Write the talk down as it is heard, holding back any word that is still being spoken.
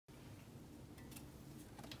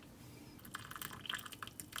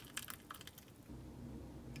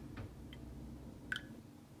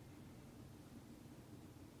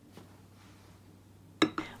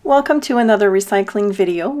Welcome to another recycling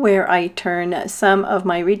video where I turn some of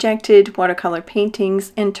my rejected watercolor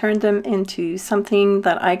paintings and turn them into something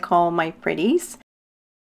that I call my pretties.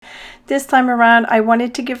 This time around I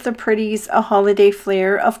wanted to give the pretties a holiday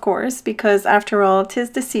flair, of course, because after all 'tis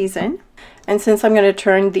the season. And since I'm going to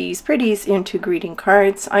turn these pretties into greeting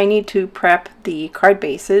cards, I need to prep the card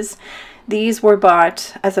bases. These were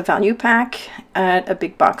bought as a value pack at a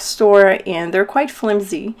big box store and they're quite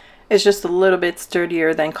flimsy. It's just a little bit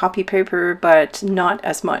sturdier than copy paper, but not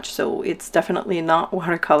as much. So it's definitely not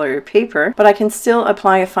watercolor paper, but I can still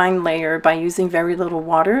apply a fine layer by using very little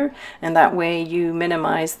water, and that way you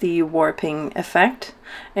minimize the warping effect.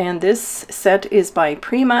 And this set is by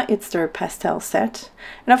Prima. It's their pastel set.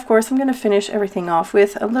 And of course, I'm going to finish everything off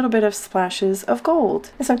with a little bit of splashes of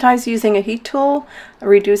gold. And sometimes using a heat tool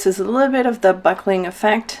reduces a little bit of the buckling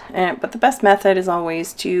effect, but the best method is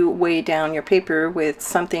always to weigh down your paper with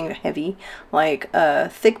something heavy, like a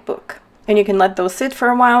thick book. And you can let those sit for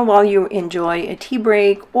a while you enjoy a tea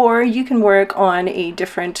break, or you can work on a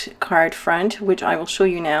different card front, which I will show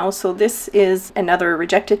you now. So this is another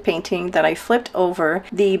rejected painting that I flipped over.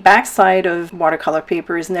 The back side of watercolor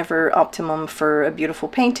paper is never optimum for a beautiful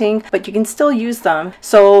painting, but you can still use them.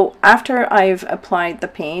 So after I've applied the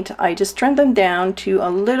paint, I just trimmed them down to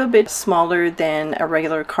a little bit smaller than a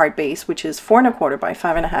regular card base, which is 4 1/4 by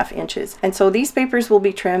 5.5 inches. And so these papers will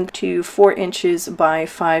be trimmed to 4 inches by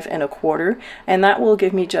 5 1/4. And that will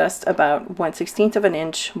give me just about 1/16 of an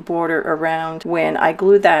inch border around when I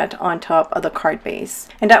glue that on top of the card base.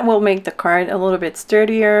 And that will make the card a little bit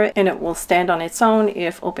sturdier, and it will stand on its own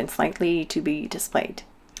if open slightly to be displayed.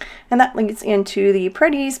 And that leads into the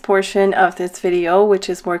pretties portion of this video, which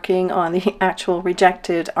is working on the actual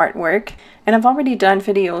rejected artwork. And I've already done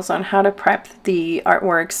videos on how to prep the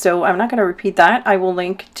artwork, so I'm not going to repeat that. I will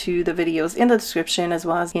link to the videos in the description as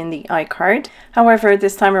well as in the iCard. However,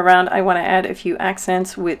 this time around I want to add a few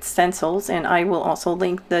accents with stencils, and I will also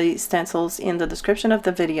link the stencils in the description of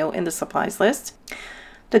the video in the supplies list.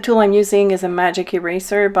 The tool I'm using is a magic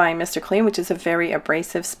eraser by Mr. Clay, which is a very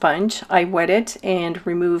abrasive sponge. I wet it and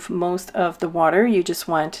remove most of the water. You just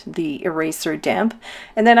want the eraser damp.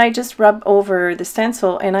 And then I just rub over the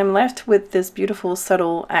stencil and I'm left with this beautiful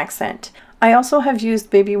subtle accent. I also have used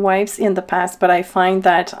baby wipes in the past, but I find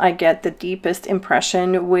that I get the deepest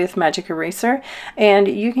impression with magic eraser, and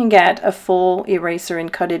you can get a full eraser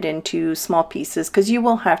and cut it into small pieces because you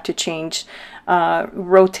will have to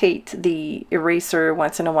rotate the eraser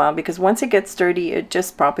once in a while, because once it gets dirty it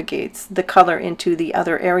just propagates the color into the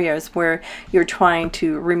other areas where you're trying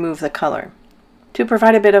to remove the color. To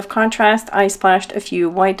provide a bit of contrast, I splashed a few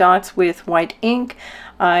white dots with white ink.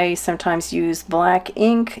 I sometimes use black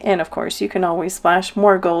ink, and of course you can always splash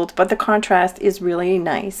more gold, but the contrast is really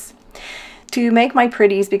nice. To make my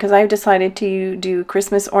pretties, because I've decided to do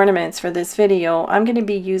Christmas ornaments for this video, I'm going to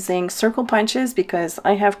be using circle punches because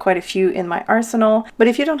I have quite a few in my arsenal. But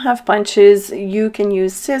if you don't have punches, you can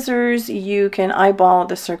use scissors, you can eyeball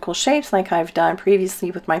the circle shapes like I've done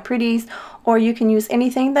previously with my pretties, or you can use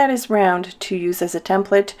anything that is round to use as a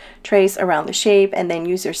template, trace around the shape, and then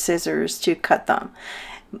use your scissors to cut them.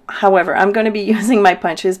 However, I'm going to be using my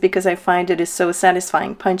punches because I find it is so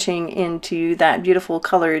satisfying punching into that beautiful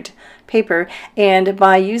colored paper, and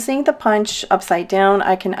by using the punch upside down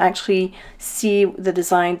I can actually see the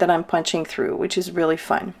design that I'm punching through, which is really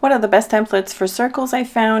fun. One of the best templates for circles I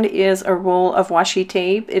found is a roll of washi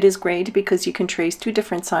tape. It is great because you can trace 2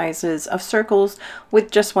 different sizes of circles with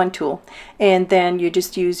just one tool, and then you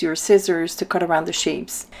just use your scissors to cut around the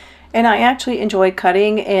shapes. And I actually enjoy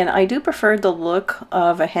cutting, and I do prefer the look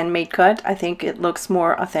of a handmade cut. I think it looks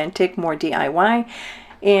more authentic, more DIY,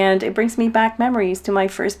 and it brings me back memories to my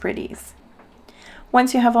first pretties.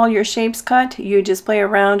 Once you have all your shapes cut, you just play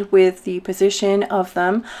around with the position of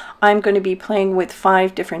them. I'm going to be playing with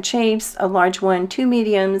 5 different shapes, a large one, 2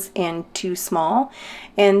 mediums, and 2 small.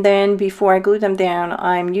 And then before I glue them down,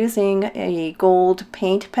 I'm using a gold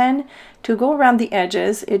paint pen to go around the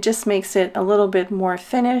edges. It just makes it a little bit more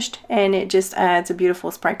finished, and it just adds a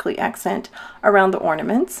beautiful sparkly accent around the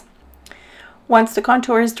ornaments. Once the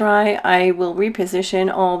contour is dry, I will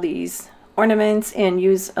reposition all these ornaments and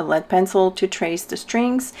use a lead pencil to trace the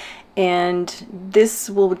strings, and this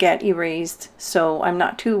will get erased, so I'm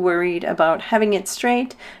not too worried about having it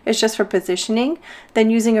straight. It's just for positioning. Then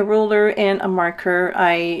using a ruler and a marker,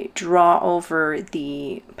 I draw over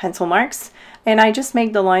the pencil marks, and I just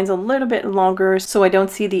make the lines a little bit longer so I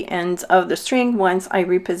don't see the ends of the string once I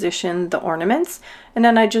reposition the ornaments. And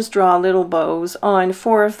then I just draw little bows on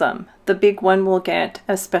 4 of them. The big one will get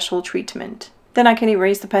a special treatment. Then I can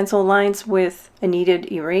erase the pencil lines with a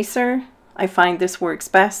kneaded eraser. I find this works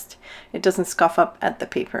best. It doesn't scuff up at the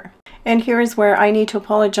paper. And here is where I need to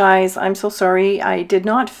apologize. I'm so sorry. I did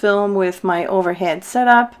not film with my overhead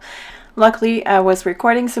setup. Luckily, I was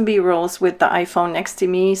recording some B-rolls with the iPhone next to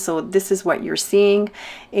me, so this is what you're seeing.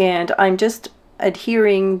 And I'm just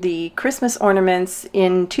adhering the Christmas ornaments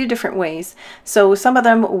in two different ways. So some of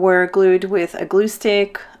them were glued with a glue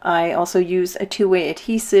stick. I also use a two-way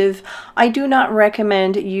adhesive. I do not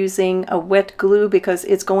recommend using a wet glue because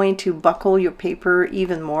it's going to buckle your paper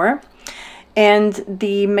even more. And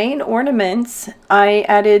the main ornaments, I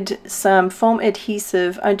added some foam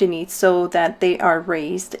adhesive underneath so that they are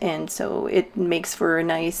raised, and so it makes for a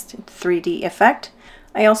nice 3D effect.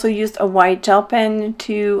 I also used a white gel pen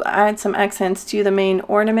to add some accents to the main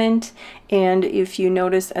ornament, and if you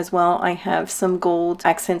notice as well, I have some gold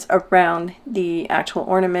accents around the actual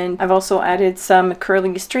ornament. I've also added some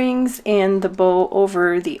curly strings and the bow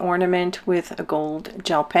over the ornament with a gold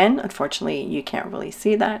gel pen. Unfortunately, you can't really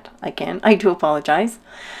see that. I do apologize.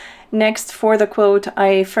 Next, for the quote,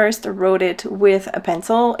 I first wrote it with a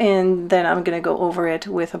pencil and then I'm going to go over it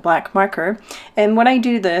with a black marker. And when I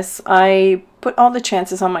do this, I put all the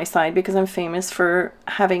chances on my side because I'm famous for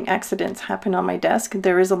having accidents happen on my desk.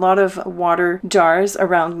 There is a lot of water jars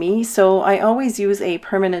around me, so I always use a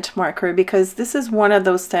permanent marker because this is one of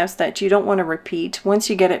those steps that you don't want to repeat. Once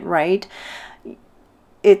you get it right,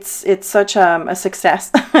 it's such a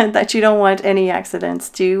success that you don't want any accidents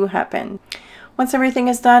to happen. Once everything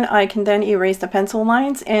is done, I can then erase the pencil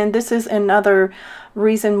lines, and this is another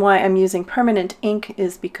reason why I'm using permanent ink,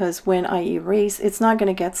 is because when I erase, it's not going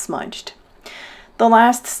to get smudged. The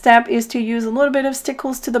last step is to use a little bit of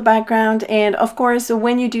Stickles to the background, and of course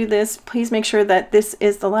when you do this, please make sure that this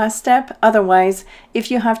is the last step. Otherwise, if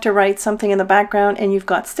you have to write something in the background and you've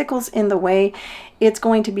got Stickles in the way, it's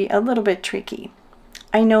going to be a little bit tricky.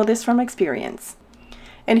 I know this from experience.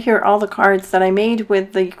 And here are all the cards that I made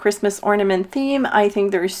with the Christmas ornament theme. I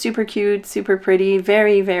think they're super cute, super pretty,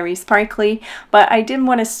 very, very sparkly, but I didn't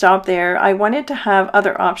want to stop there. I wanted to have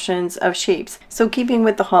other options of shapes. So keeping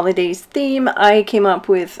with the holidays theme, I came up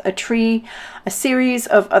with a tree, a series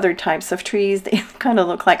of other types of trees. They kind of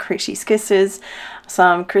look like Hershey's Kisses,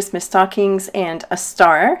 some Christmas stockings, and a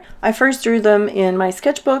star. I first drew them in my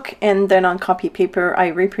sketchbook, and then on copy paper I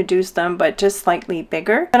reproduced them, but just slightly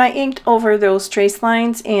bigger. And I inked over those trace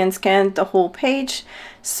lines and scanned the whole page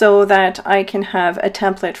so that I can have a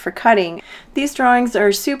template for cutting. These drawings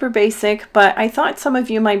are super basic, but I thought some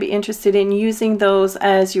of you might be interested in using those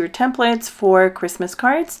as your templates for Christmas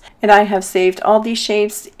cards. And I have saved all these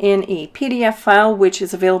shapes in a PDF file, which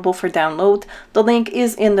is available for download. The link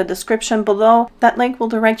is in the description below. That link will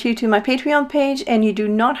direct you to my Patreon page, and you do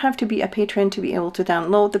not have to be a patron to be able to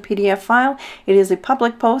download the PDF file. It is a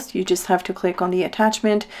public post. You just have to click on the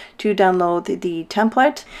attachment to download the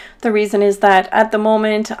template. The reason is that at the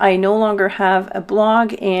moment I no longer have a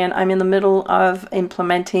blog and I'm in the middle of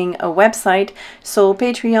implementing a website, so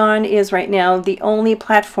Patreon is right now the only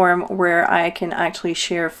platform where I can actually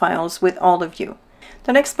share files with all of you.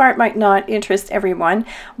 The next part might not interest everyone,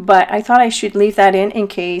 but I thought I should leave that in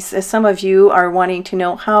case some of you are wanting to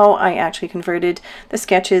know how I actually converted the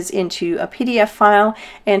sketches into a PDF file.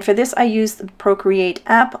 And for this I used the Procreate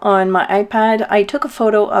app on my iPad. I took a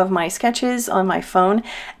photo of my sketches on my phone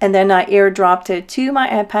and then I airdropped it to my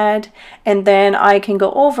iPad, and then I can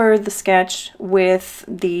go over the sketch with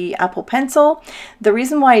the Apple Pencil. The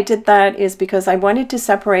reason why I did that is because I wanted to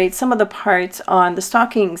separate some of the parts on the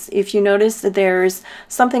stockings. If you notice, there's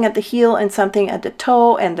something at the heel and something at the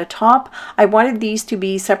toe and the top. I wanted these to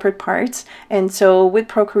be separate parts, and so with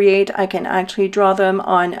Procreate I can actually draw them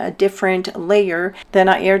on a different layer. Then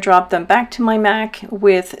I airdrop them back to my Mac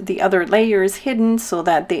with the other layers hidden so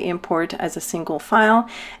that they import as a single file.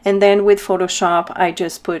 And then with Photoshop I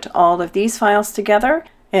just put all of these files together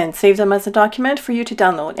and save them as a document for you to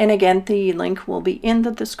download. And again, the link will be in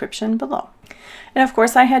the description below. And of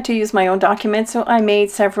course I had to use my own document, so I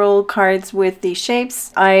made several cards with these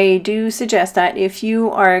shapes. I do suggest that if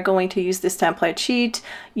you are going to use this template sheet,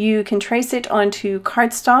 you can trace it onto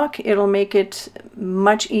cardstock. It'll make it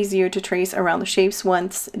much easier to trace around the shapes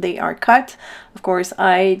once they are cut. Of course,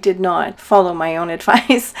 I did not follow my own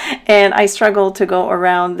advice and I struggled to go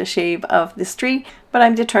around the shape of this tree, but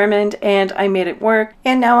I'm determined and I made it work.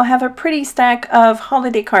 And now I have a pretty stack of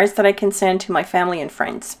holiday cards that I can send to my family and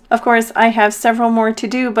friends. Of course, I have several more to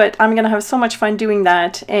do, but I'm gonna have so much fun doing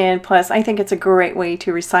that, and plus I think it's a great way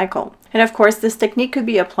to recycle. And of course, this technique could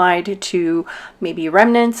be applied to maybe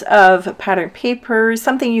remnants of patterned paper,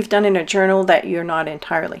 something you've done in a journal that you're not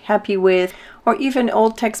entirely happy with, or even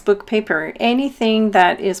old textbook paper. Anything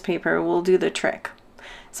that is paper will do the trick.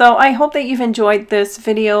 So I hope that you've enjoyed this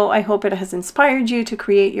video. I hope it has inspired you to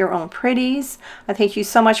create your own pretties. I thank you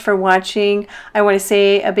so much for watching. I want to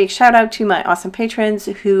say a big shout out to my awesome patrons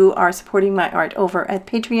who are supporting my art over at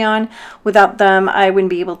Patreon. Without them, I wouldn't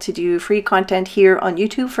be able to do free content here on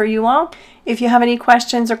YouTube for you all. If you have any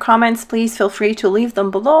questions or comments, please feel free to leave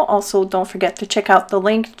them below. Also, don't forget to check out the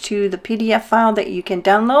link to the PDF file that you can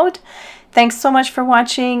download. Thanks so much for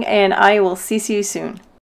watching, and I will see you soon.